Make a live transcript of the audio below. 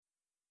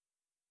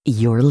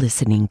You're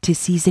listening to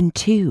Season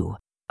 2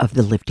 of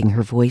the Lifting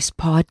Her Voice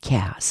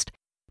podcast.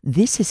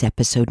 This is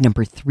episode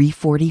number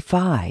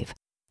 345,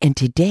 and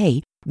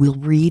today we'll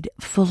read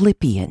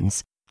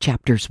Philippians,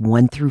 chapters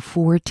 1 through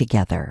 4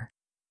 together.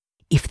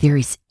 If there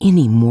is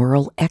any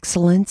moral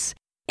excellence,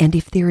 and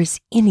if there is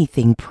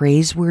anything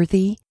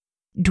praiseworthy,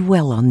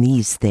 dwell on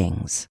these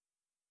things.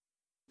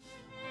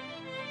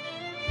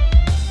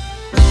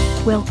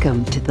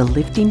 Welcome to the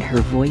Lifting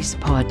Her Voice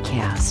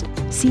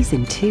podcast,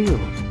 Season 2.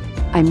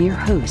 I'm your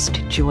host,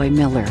 Joy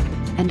Miller,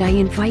 and I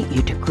invite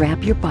you to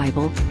grab your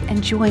Bible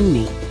and join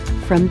me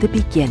from the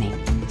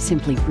beginning,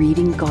 simply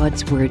reading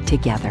God's Word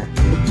together.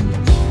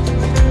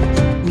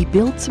 We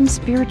built some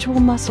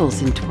spiritual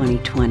muscles in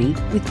 2020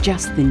 with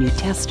just the New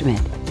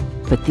Testament,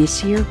 but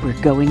this year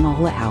we're going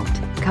all out,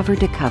 cover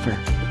to cover,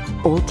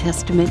 Old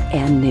Testament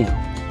and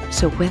New.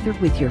 So whether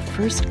with your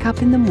first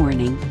cup in the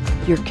morning,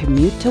 your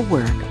commute to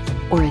work,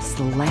 or as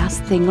the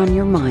last thing on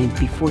your mind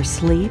before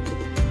sleep,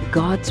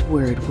 God's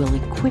Word will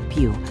equip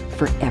you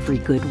for every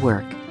good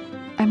work.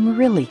 I'm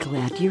really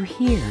glad you're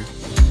here.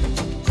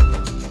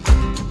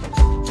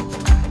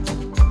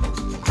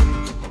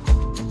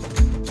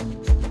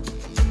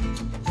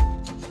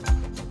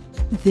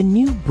 The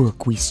new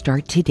book we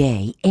start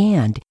today,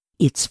 and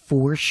its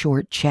 4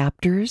 short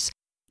chapters,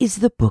 is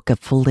the book of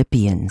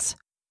Philippians.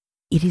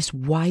 It is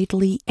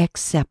widely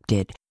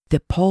accepted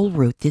that Paul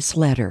wrote this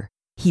letter.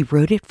 He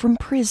wrote it from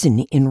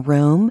prison in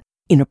Rome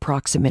in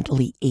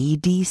approximately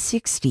AD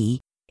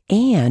 60,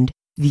 and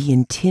the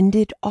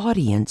intended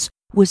audience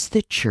was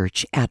the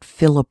church at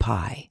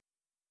Philippi.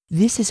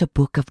 This is a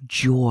book of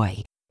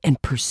joy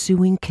and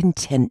pursuing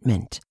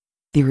contentment.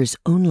 There is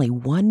only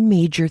one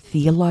major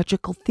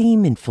theological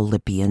theme in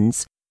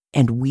Philippians,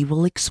 and we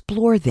will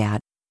explore that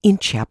in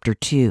chapter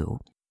 2.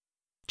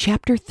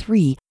 Chapter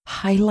 3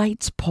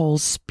 highlights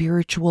Paul's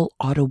spiritual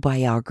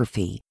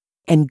autobiography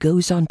and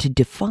goes on to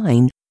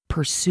define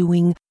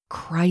pursuing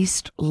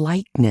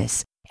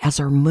Christ-likeness as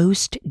our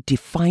most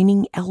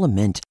defining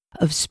element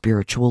of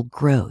spiritual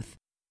growth.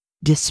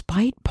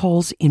 Despite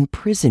Paul's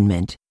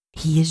imprisonment,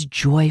 he is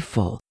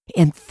joyful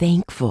and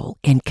thankful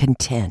and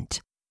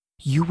content.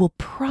 You will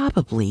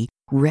probably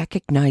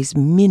recognize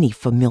many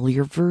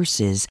familiar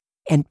verses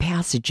and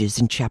passages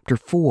in chapter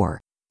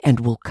 4 and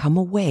will come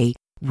away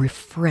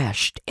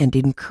refreshed and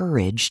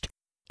encouraged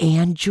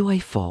and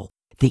joyful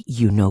that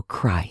you know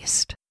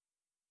Christ.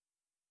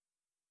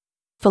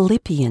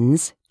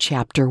 Philippians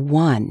chapter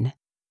 1.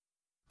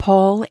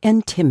 Paul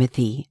and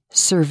Timothy,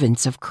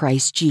 servants of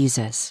Christ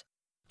Jesus,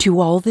 to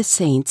all the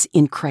saints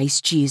in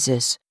Christ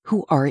Jesus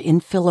who are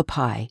in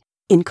Philippi,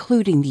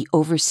 including the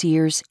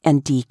overseers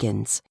and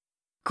deacons,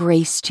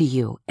 grace to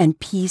you and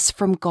peace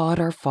from God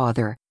our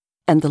Father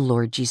and the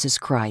Lord Jesus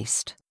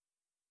Christ.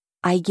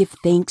 I give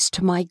thanks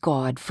to my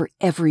God for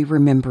every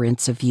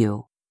remembrance of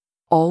you,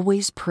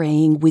 always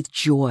praying with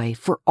joy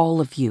for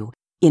all of you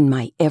in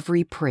my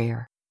every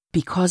prayer,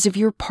 because of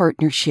your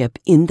partnership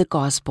in the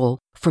gospel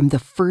from the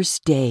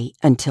first day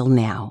until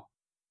now.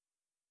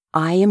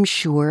 I am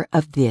sure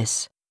of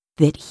this,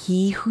 that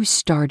he who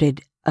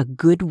started a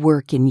good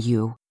work in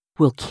you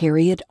will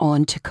carry it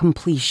on to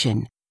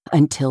completion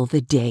until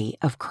the day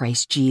of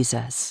Christ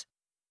Jesus.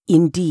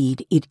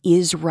 Indeed, it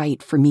is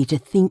right for me to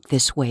think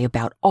this way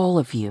about all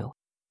of you,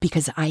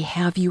 because I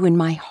have you in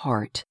my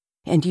heart,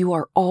 and you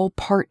are all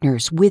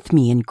partners with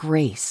me in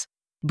grace,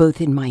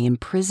 both in my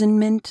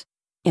imprisonment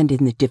and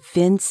in the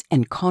defense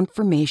and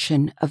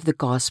confirmation of the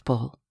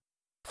gospel.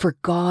 For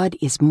God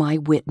is my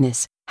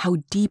witness how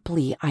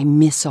deeply I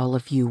miss all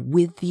of you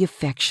with the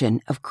affection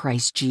of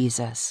Christ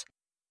Jesus.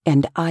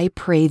 And I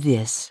pray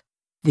this,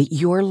 that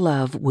your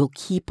love will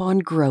keep on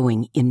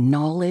growing in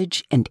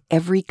knowledge and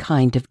every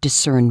kind of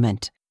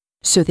discernment,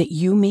 so that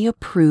you may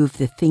approve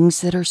the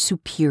things that are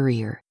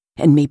superior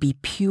and may be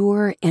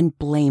pure and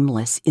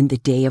blameless in the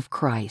day of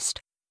Christ,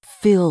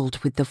 filled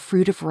with the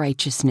fruit of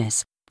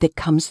righteousness that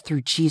comes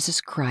through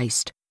Jesus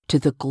Christ to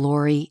the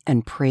glory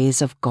and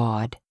praise of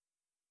God.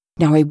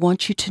 Now I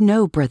want you to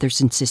know,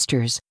 brothers and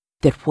sisters,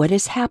 that what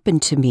has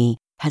happened to me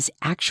has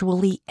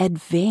actually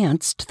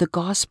advanced the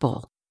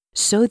gospel,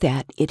 so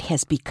that it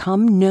has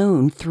become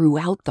known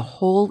throughout the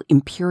whole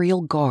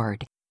imperial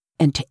guard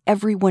and to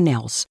everyone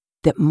else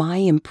that my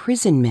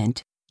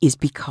imprisonment is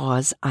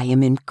because I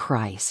am in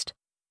Christ.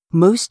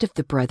 Most of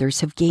the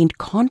brothers have gained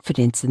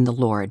confidence in the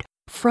Lord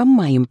from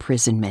my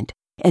imprisonment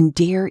and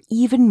dare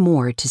even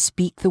more to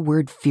speak the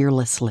word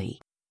fearlessly.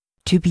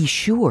 To be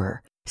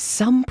sure,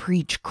 some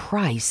preach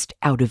Christ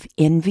out of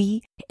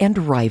envy and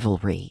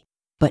rivalry,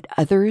 but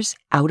others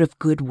out of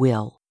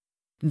goodwill.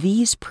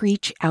 These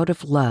preach out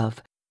of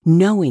love,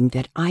 knowing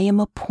that I am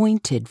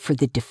appointed for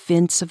the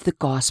defense of the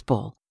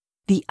gospel.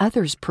 The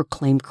others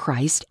proclaim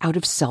Christ out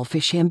of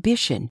selfish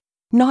ambition,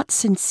 not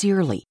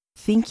sincerely,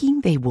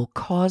 thinking they will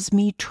cause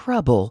me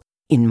trouble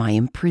in my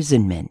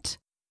imprisonment.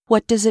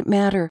 What does it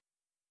matter?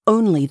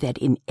 Only that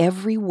in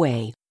every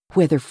way,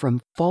 whether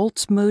from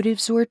false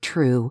motives or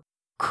true,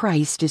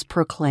 Christ is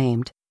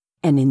proclaimed,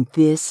 and in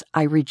this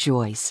I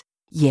rejoice.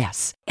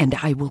 Yes, and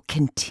I will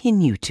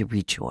continue to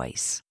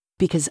rejoice.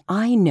 because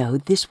I know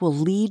this will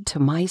lead to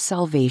my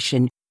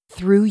salvation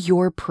through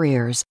your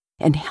prayers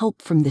and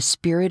help from the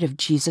Spirit of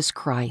Jesus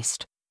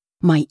Christ.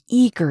 My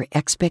eager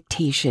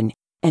expectation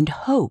and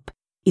hope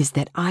is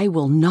that I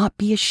will not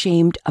be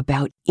ashamed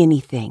about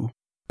anything,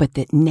 but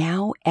that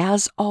now,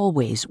 as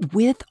always,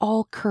 with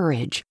all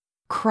courage,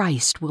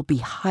 Christ will be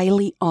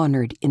highly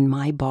honored in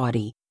my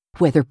body,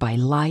 whether by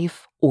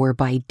life or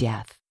by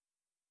death.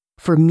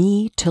 For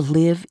me to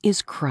live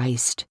is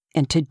Christ,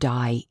 and to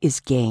die is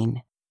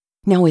gain.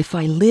 Now if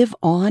I live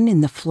on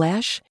in the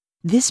flesh,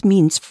 this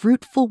means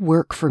fruitful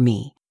work for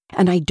me,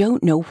 and I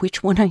don't know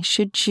which one I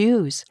should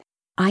choose.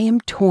 I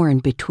am torn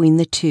between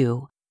the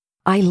two.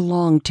 I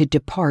long to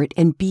depart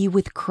and be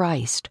with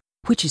Christ,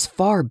 which is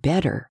far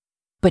better,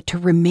 but to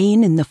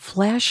remain in the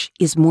flesh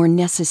is more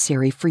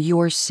necessary for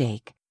your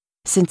sake.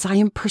 Since I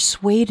am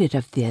persuaded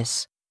of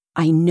this,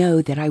 I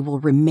know that I will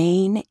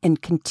remain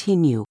and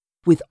continue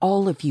with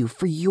all of you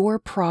for your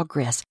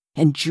progress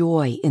and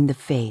joy in the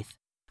faith,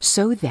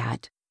 so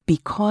that,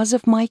 because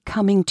of my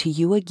coming to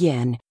you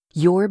again,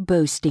 your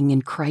boasting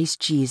in Christ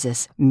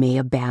Jesus may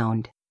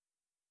abound.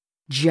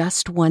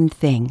 Just one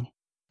thing.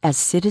 As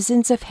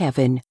citizens of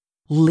heaven,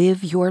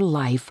 live your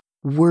life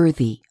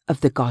worthy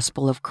of the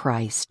gospel of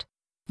Christ.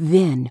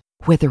 Then,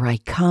 whether I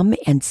come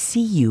and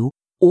see you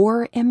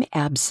or am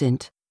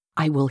absent,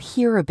 I will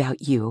hear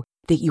about you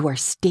that you are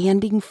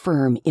standing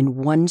firm in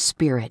one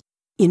spirit,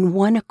 in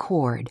one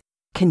accord,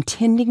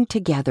 contending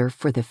together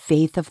for the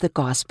faith of the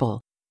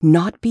gospel,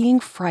 not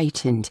being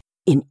frightened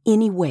in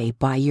any way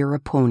by your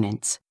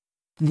opponents.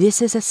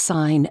 This is a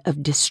sign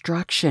of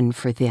destruction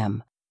for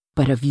them,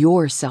 but of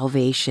your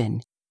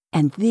salvation,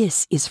 and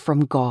this is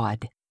from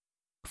God.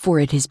 For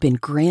it has been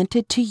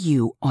granted to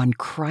you on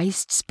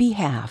Christ's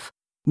behalf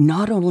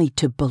not only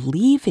to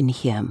believe in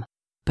him,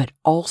 but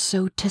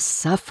also to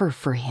suffer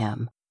for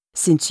him,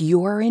 since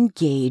you are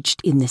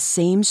engaged in the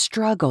same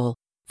struggle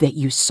that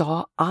you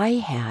saw I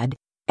had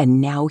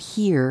and now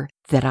hear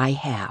that I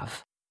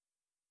have.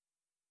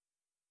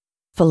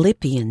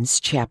 Philippians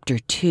chapter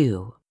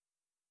 2.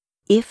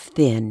 If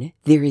then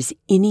there is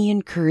any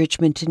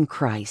encouragement in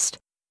Christ,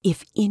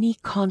 if any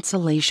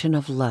consolation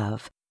of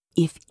love,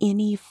 if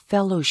any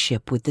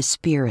fellowship with the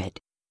Spirit,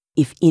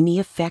 if any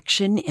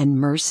affection and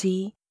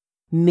mercy,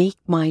 make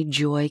my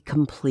joy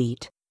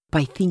complete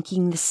by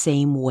thinking the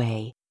same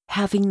way,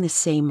 having the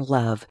same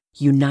love,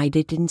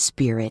 united in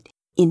spirit,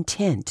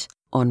 intent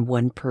on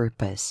one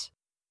purpose.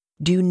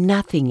 Do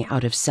nothing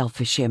out of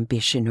selfish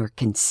ambition or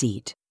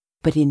conceit,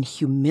 but in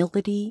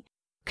humility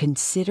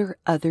consider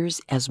others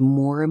as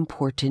more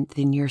important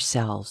than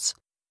yourselves.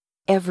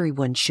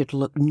 Everyone should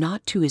look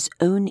not to his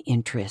own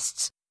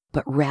interests,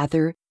 but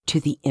rather to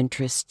the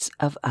interests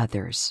of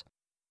others.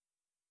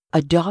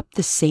 Adopt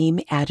the same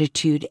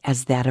attitude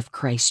as that of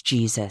Christ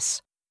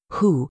Jesus,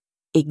 who,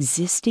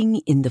 existing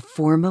in the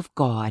form of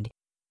God,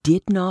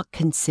 did not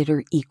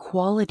consider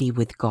equality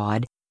with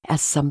God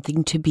as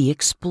something to be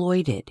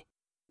exploited.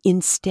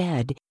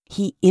 Instead,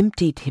 he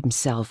emptied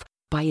himself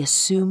by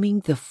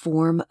assuming the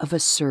form of a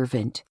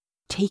servant,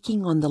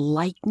 taking on the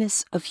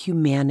likeness of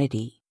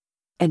humanity.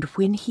 And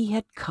when he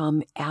had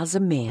come as a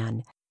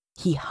man,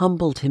 he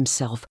humbled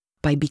himself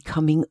by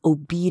becoming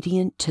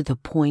obedient to the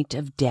point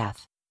of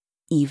death,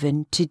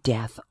 even to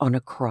death on a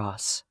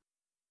cross.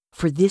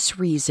 For this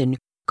reason,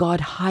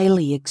 God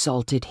highly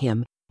exalted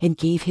him and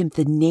gave him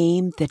the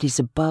name that is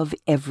above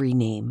every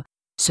name,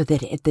 so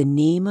that at the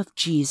name of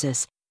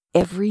Jesus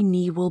every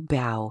knee will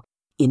bow,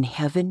 in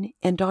heaven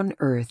and on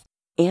earth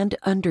and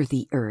under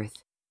the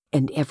earth,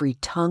 and every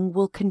tongue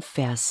will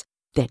confess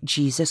that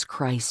Jesus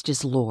Christ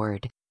is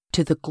Lord,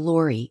 to the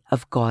glory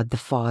of God the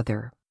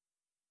Father.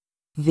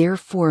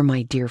 Therefore,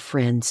 my dear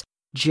friends,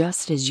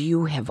 just as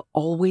you have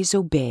always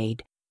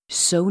obeyed,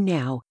 so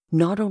now,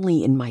 not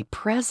only in my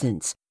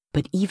presence,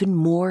 but even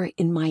more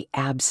in my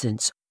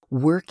absence,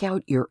 work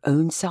out your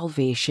own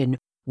salvation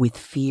with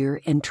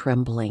fear and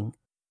trembling.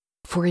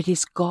 For it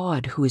is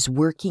God who is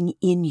working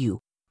in you,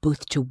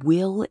 both to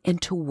will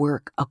and to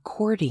work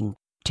according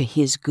to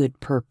his good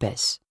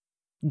purpose.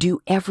 Do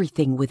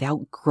everything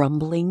without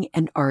grumbling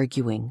and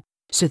arguing,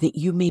 so that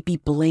you may be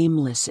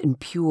blameless and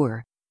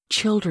pure,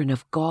 children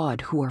of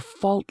God who are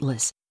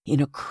faultless in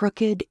a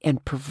crooked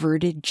and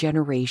perverted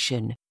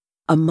generation,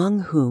 among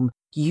whom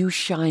you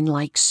shine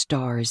like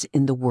stars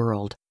in the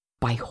world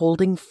by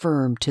holding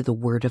firm to the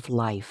word of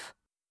life.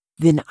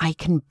 Then I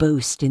can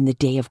boast in the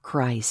day of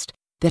Christ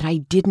that I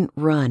didn't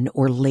run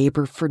or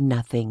labor for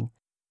nothing.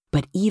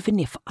 But even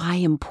if I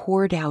am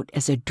poured out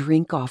as a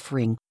drink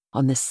offering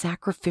on the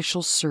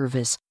sacrificial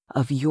service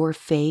of your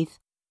faith,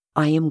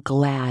 I am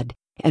glad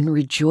and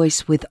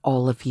rejoice with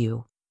all of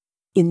you.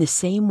 In the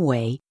same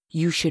way,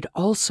 you should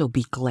also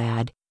be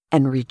glad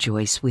and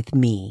rejoice with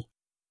me.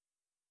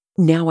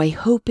 Now I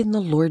hope in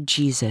the Lord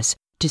Jesus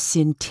to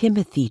send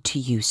Timothy to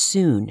you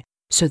soon,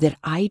 so that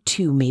I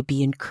too may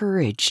be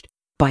encouraged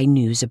by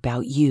news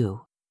about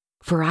you.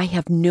 For I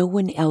have no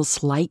one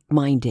else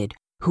like-minded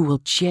who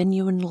will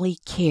genuinely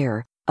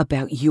care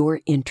about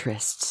your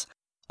interests.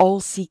 All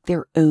seek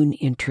their own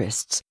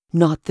interests,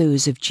 not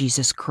those of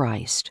Jesus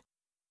Christ.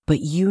 but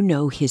you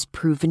know his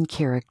proven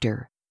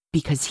character,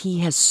 because he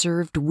has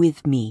served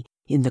with me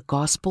in the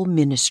gospel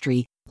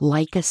ministry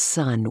like a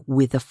son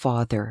with a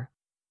father.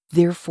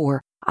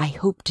 Therefore, I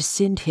hope to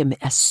send him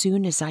as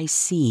soon as I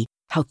see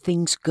how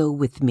things go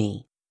with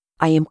me.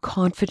 I am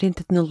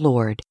confident in the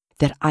Lord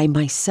that I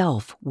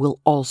myself will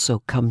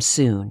also come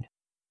soon.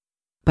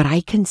 But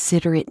I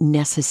consider it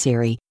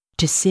necessary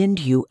to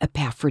send you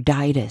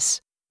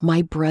Epaphroditus,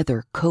 my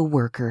brother,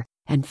 co-worker,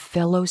 and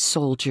fellow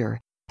soldier,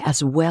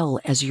 as well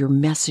as your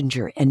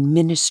messenger and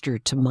minister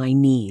to my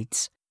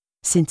needs,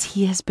 since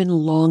he has been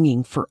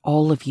longing for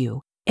all of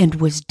you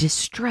and was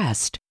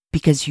distressed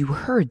because you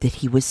heard that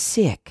he was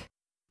sick.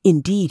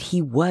 Indeed,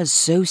 he was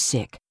so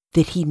sick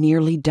that he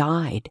nearly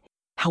died.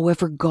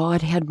 However,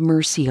 God had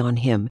mercy on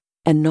him,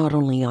 and not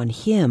only on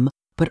him,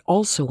 but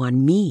also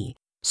on me,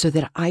 so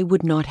that I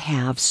would not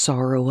have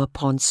sorrow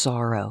upon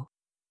sorrow.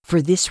 For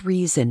this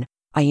reason,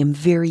 I am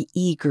very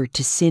eager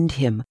to send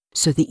him,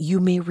 so that you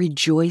may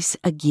rejoice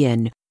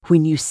again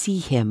when you see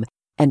him,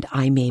 and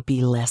I may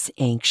be less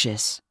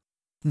anxious.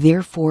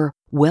 Therefore,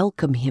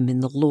 welcome him in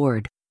the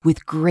Lord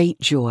with great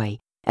joy,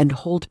 and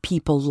hold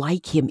people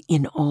like him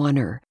in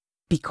honor,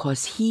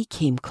 because he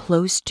came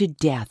close to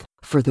death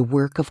for the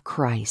work of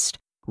Christ,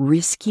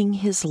 risking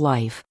his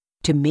life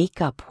to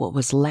make up what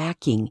was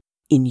lacking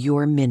in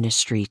your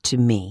ministry to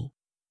me.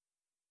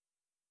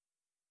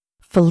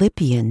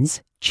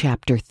 Philippians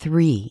chapter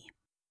 3.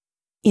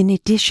 In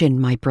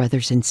addition, my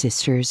brothers and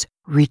sisters,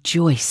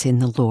 rejoice in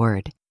the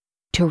Lord.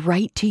 To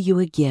write to you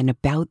again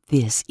about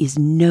this is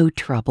no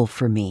trouble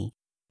for me,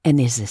 and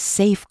is a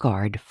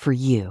safeguard for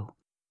you.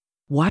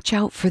 Watch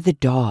out for the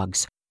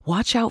dogs,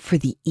 watch out for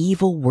the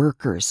evil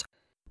workers,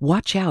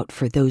 watch out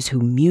for those who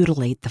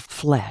mutilate the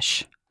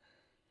flesh.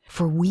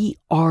 For we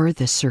are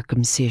the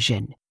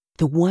circumcision,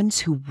 the ones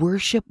who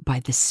worship by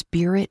the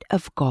Spirit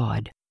of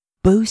God,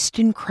 boast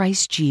in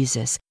Christ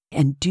Jesus,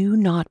 and do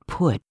not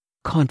put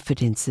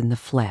confidence in the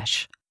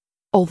flesh.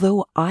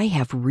 Although I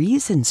have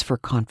reasons for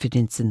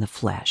confidence in the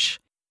flesh,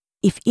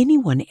 if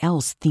anyone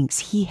else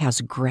thinks he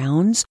has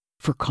grounds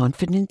for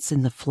confidence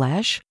in the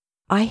flesh,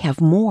 I have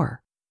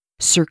more.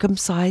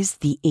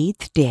 Circumcised the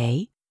 8th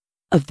day,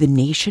 of the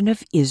nation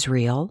of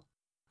Israel,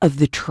 of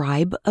the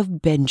tribe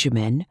of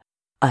Benjamin,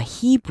 a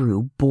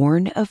Hebrew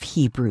born of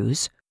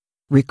Hebrews,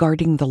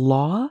 regarding the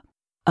law,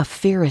 a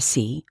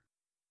Pharisee,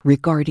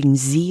 regarding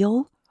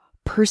zeal,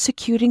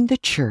 persecuting the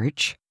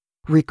church,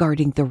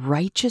 regarding the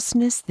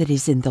righteousness that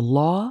is in the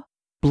law,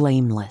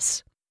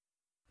 blameless.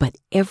 But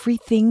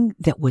everything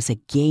that was a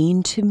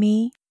gain to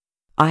me,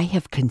 I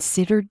have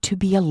considered to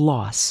be a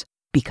loss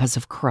because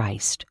of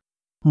Christ.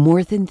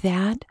 More than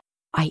that,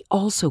 I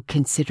also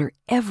consider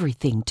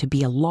everything to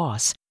be a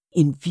loss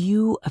in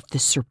view of the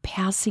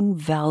surpassing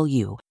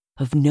value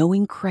of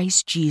knowing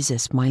Christ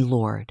Jesus my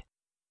Lord.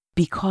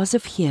 Because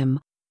of him,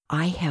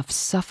 I have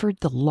suffered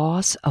the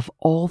loss of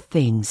all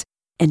things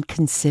and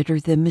consider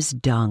them as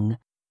dung,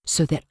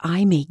 so that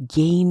I may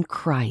gain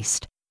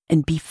Christ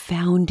and be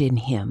found in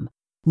him,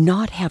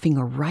 not having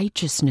a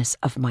righteousness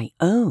of my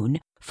own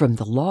from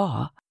the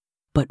law,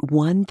 but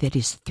one that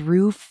is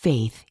through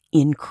faith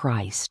in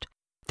Christ,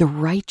 the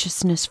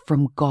righteousness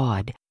from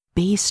God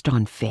based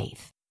on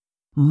faith.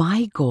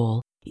 My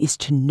goal is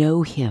to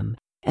know him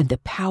and the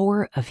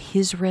power of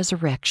his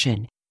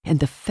resurrection and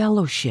the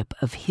fellowship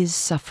of his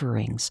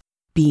sufferings,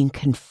 being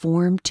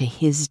conformed to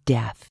his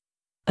death,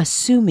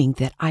 assuming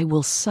that I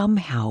will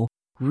somehow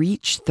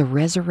reach the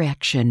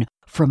resurrection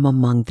from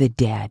among the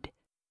dead.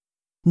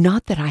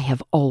 Not that I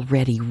have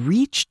already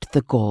reached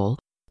the goal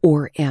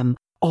or am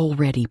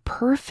already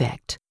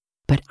perfect,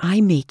 but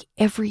I make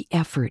every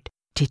effort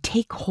to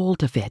take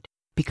hold of it,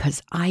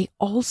 because I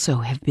also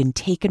have been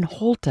taken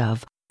hold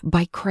of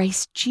by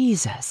Christ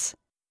Jesus.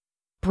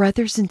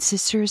 Brothers and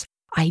sisters,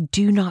 I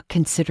do not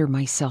consider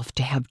myself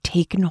to have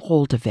taken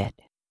hold of it,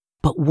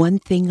 but one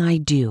thing I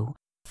do,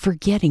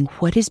 forgetting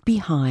what is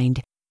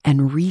behind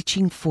and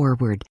reaching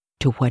forward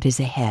to what is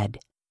ahead.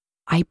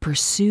 I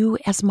pursue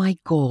as my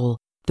goal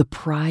the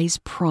prize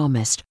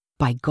promised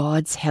by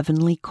God's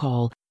heavenly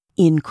call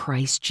in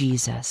Christ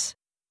Jesus.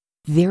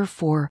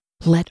 Therefore,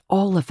 let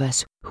all of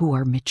us who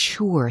are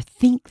mature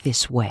think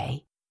this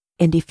way,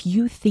 and if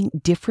you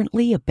think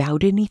differently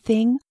about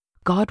anything,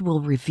 God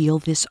will reveal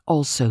this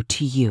also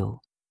to you.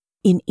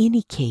 In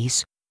any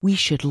case, we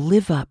should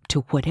live up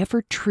to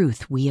whatever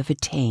truth we have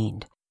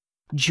attained.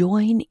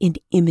 Join in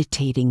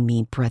imitating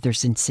me,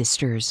 brothers and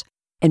sisters,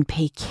 and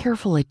pay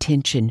careful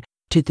attention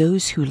to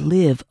those who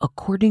live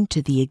according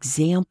to the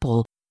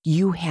example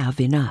you have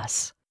in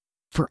us.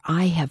 For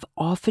I have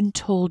often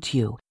told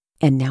you,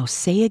 and now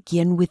say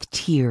again with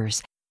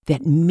tears,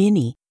 that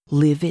many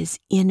live as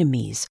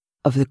enemies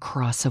of the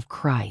cross of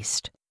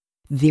Christ.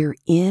 Their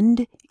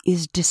end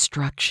is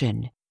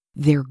destruction.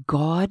 Their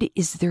God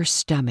is their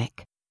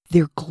stomach.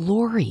 Their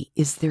glory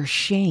is their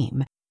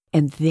shame,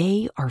 and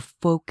they are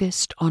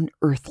focused on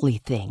earthly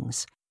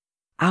things.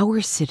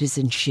 Our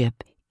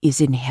citizenship is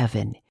in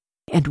heaven,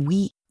 and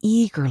we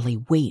eagerly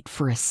wait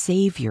for a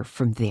Savior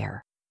from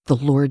there, the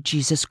Lord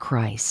Jesus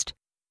Christ.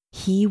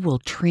 He will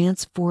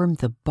transform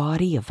the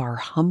body of our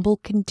humble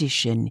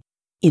condition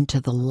into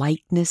the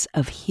likeness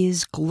of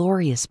His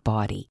glorious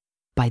body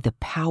by the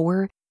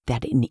power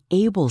that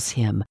enables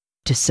Him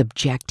to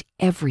subject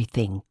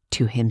everything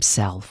to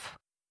Himself.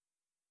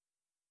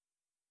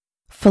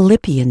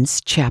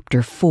 Philippians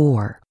chapter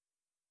 4.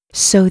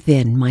 So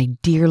then, my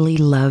dearly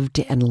loved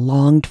and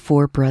longed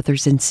for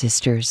brothers and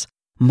sisters,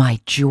 my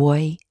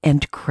joy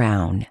and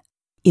crown,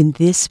 in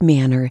this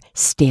manner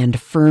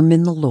stand firm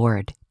in the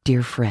Lord,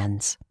 dear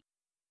friends.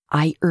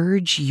 I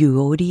urge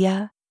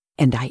Euodia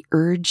and I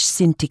urge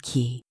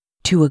Syntyche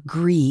to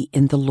agree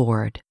in the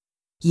Lord.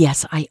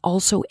 Yes, I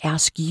also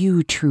ask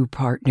you, true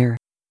partner,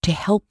 to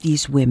help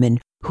these women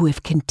who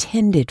have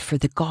contended for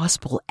the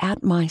gospel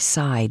at my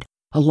side,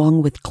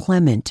 along with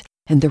Clement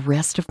and the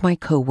rest of my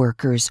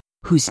co-workers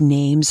whose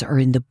names are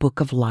in the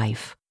book of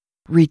life.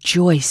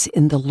 Rejoice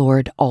in the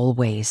Lord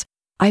always.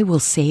 I will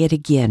say it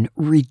again,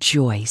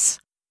 rejoice.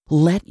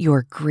 Let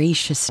your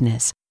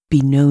graciousness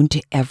be known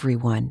to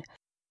everyone.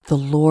 The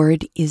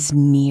Lord is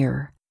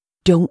near.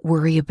 Don't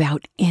worry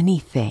about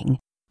anything,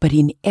 but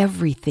in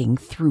everything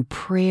through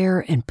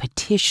prayer and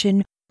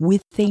petition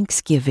with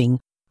thanksgiving,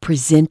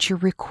 present your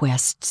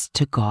requests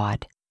to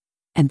God.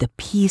 And the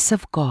peace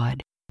of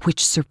God,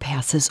 which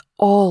surpasses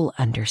all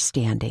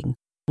understanding,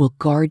 will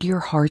guard your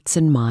hearts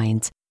and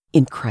minds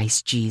in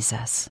Christ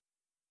Jesus.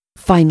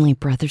 Finally,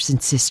 brothers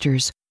and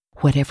sisters,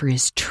 whatever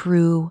is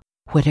true,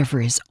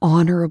 whatever is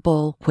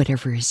honorable,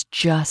 whatever is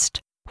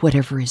just,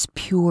 whatever is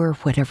pure,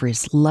 whatever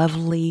is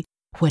lovely,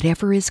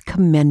 whatever is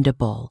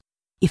commendable,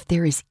 if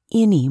there is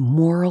any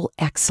moral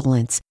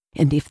excellence,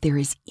 and if there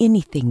is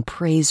anything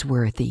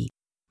praiseworthy,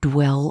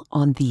 dwell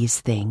on these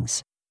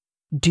things.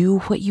 Do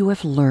what you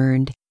have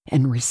learned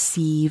and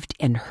received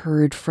and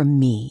heard from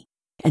me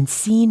and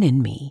seen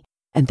in me,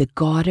 and the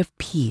God of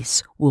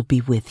peace will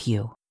be with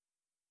you.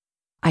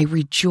 I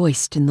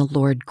rejoiced in the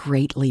Lord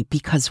greatly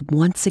because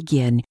once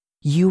again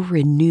you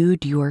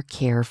renewed your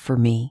care for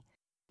me.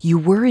 You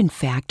were, in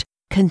fact,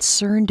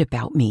 concerned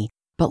about me,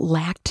 but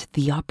lacked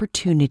the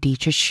opportunity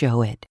to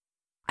show it.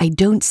 I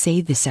don't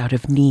say this out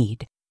of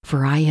need,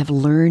 for I have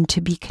learned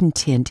to be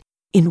content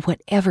in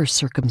whatever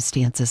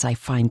circumstances I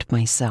find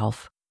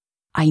myself.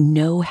 I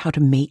know how to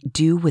make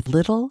do with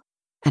little,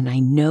 and I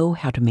know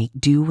how to make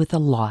do with a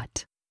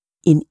lot.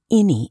 In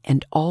any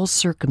and all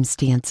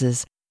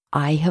circumstances,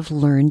 I have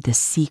learned the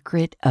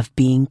secret of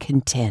being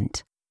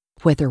content,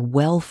 whether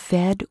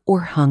well-fed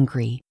or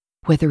hungry,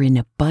 whether in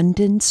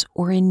abundance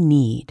or in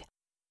need.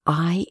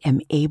 I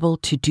am able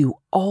to do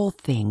all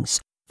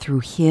things through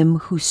Him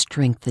who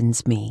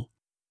strengthens me.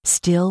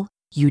 Still,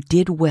 you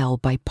did well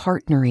by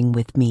partnering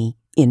with me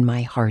in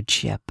my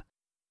hardship.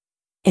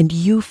 And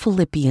you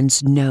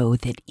Philippians know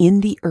that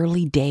in the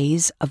early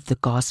days of the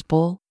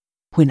gospel,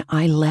 when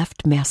I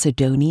left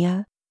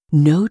Macedonia,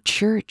 no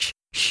church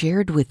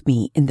shared with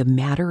me in the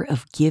matter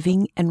of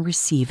giving and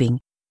receiving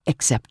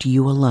except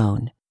you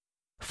alone.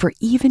 For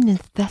even in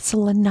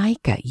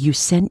Thessalonica you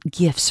sent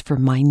gifts for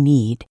my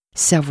need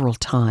several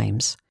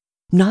times.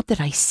 Not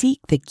that I seek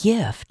the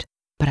gift,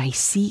 but I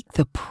seek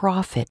the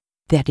profit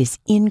that is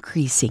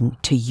increasing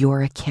to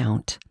your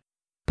account.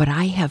 But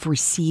I have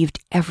received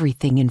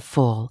everything in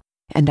full,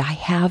 and I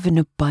have an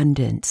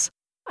abundance.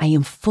 I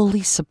am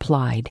fully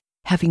supplied,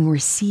 having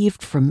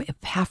received from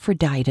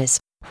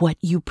Epaphroditus what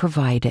you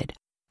provided,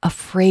 a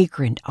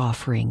fragrant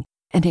offering,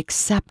 an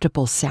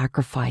acceptable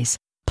sacrifice,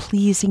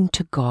 pleasing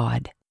to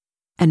God.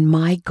 And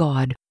my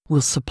God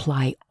will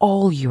supply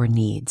all your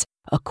needs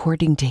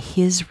according to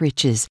His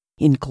riches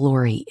in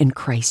glory in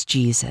Christ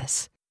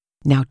Jesus.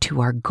 Now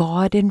to our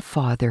God and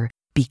Father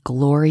be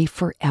glory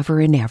forever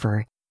and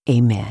ever.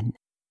 Amen.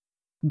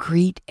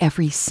 Greet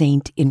every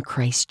saint in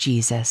Christ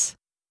Jesus.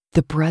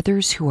 The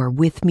brothers who are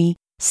with me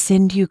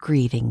send you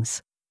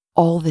greetings.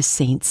 All the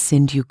saints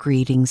send you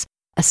greetings,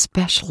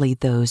 especially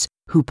those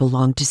who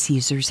belong to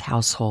Caesar's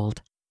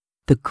household.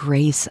 The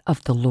grace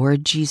of the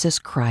Lord Jesus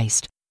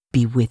Christ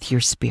be with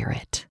your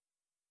spirit.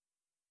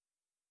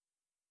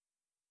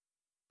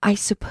 I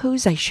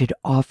suppose I should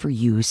offer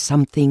you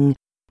something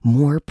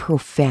more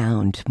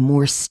profound,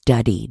 more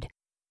studied.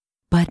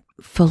 But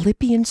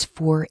Philippians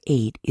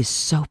 4:8 is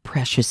so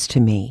precious to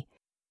me,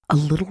 a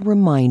little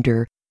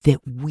reminder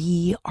that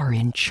we are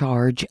in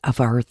charge of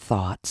our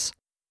thoughts.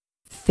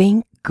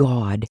 Thank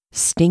God,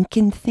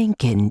 stinkin'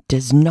 thinkin'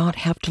 does not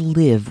have to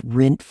live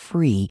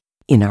rent-free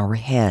in our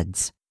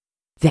heads.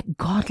 That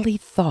godly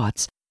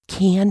thoughts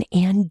can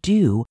and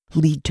do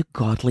lead to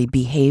godly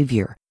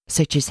behavior,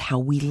 such as how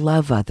we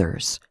love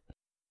others.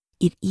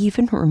 It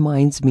even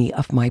reminds me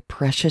of my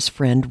precious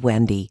friend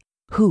Wendy,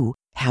 who,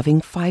 having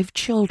 5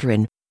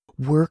 children,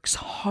 works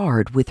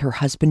hard with her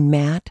husband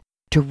Matt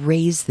to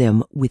raise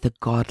them with a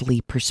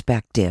godly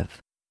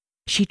perspective.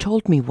 She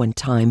told me one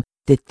time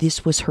that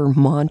this was her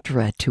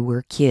mantra to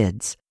her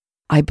kids.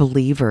 I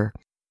believe her.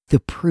 The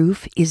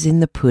proof is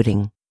in the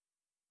pudding.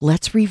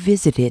 Let's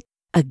revisit it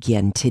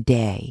again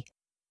today.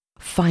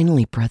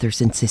 Finally, brothers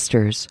and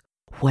sisters,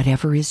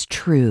 whatever is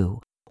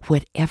true,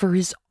 whatever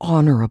is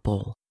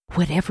honorable,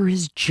 whatever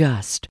is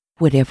just,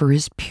 whatever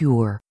is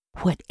pure,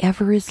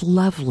 whatever is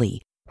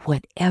lovely,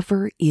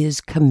 whatever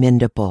is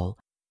commendable,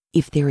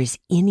 if there is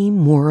any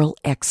moral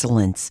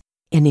excellence,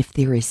 and if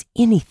there is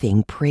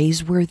anything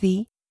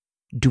praiseworthy,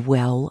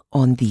 dwell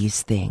on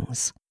these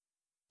things.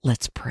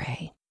 Let's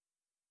pray.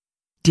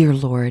 Dear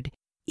Lord,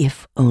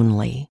 if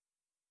only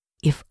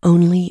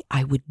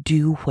I would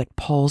do what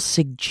Paul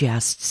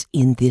suggests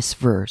in this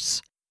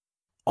verse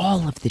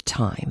all of the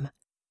time,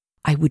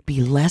 I would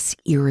be less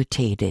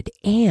irritated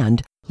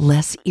and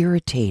less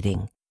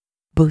irritating,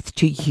 both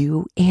to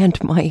you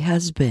and my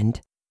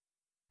husband.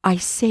 I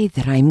say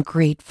that I'm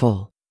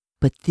grateful,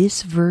 but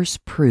this verse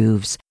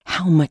proves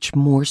how much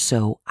more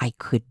so I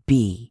could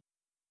be.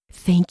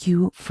 Thank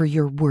you for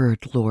your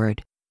word,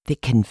 Lord,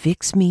 that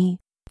convicts me,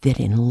 that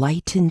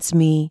enlightens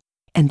me,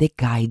 and that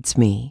guides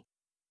me.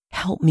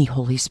 Help me,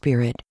 Holy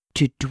Spirit,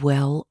 to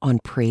dwell on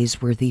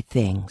praiseworthy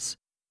things.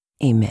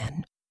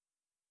 Amen.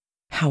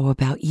 How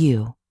about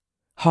you?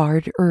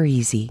 Hard or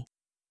easy?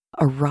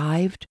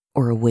 Arrived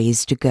or a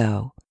ways to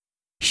go?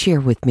 Share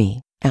with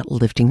me at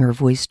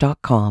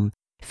liftinghervoice.com,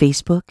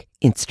 Facebook,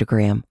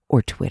 Instagram,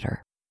 or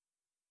Twitter.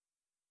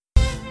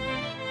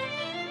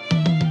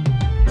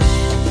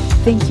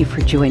 Thank you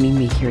for joining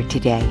me here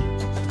today.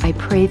 I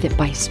pray that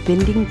by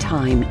spending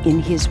time in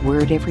His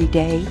Word every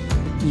day,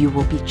 you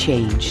will be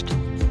changed.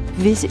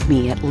 Visit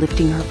me at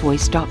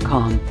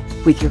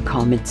liftinghervoice.com with your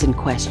comments and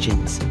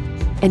questions.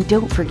 And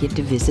don't forget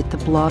to visit the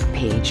blog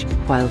page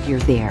while you're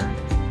there.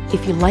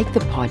 If you like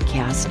the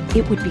podcast,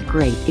 it would be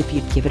great if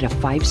you'd give it a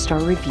 5-star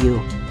review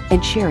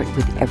and share it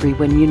with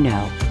everyone you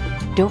know.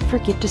 Don't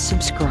forget to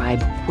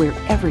subscribe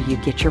wherever you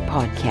get your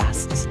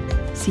podcasts.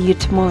 See you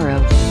tomorrow.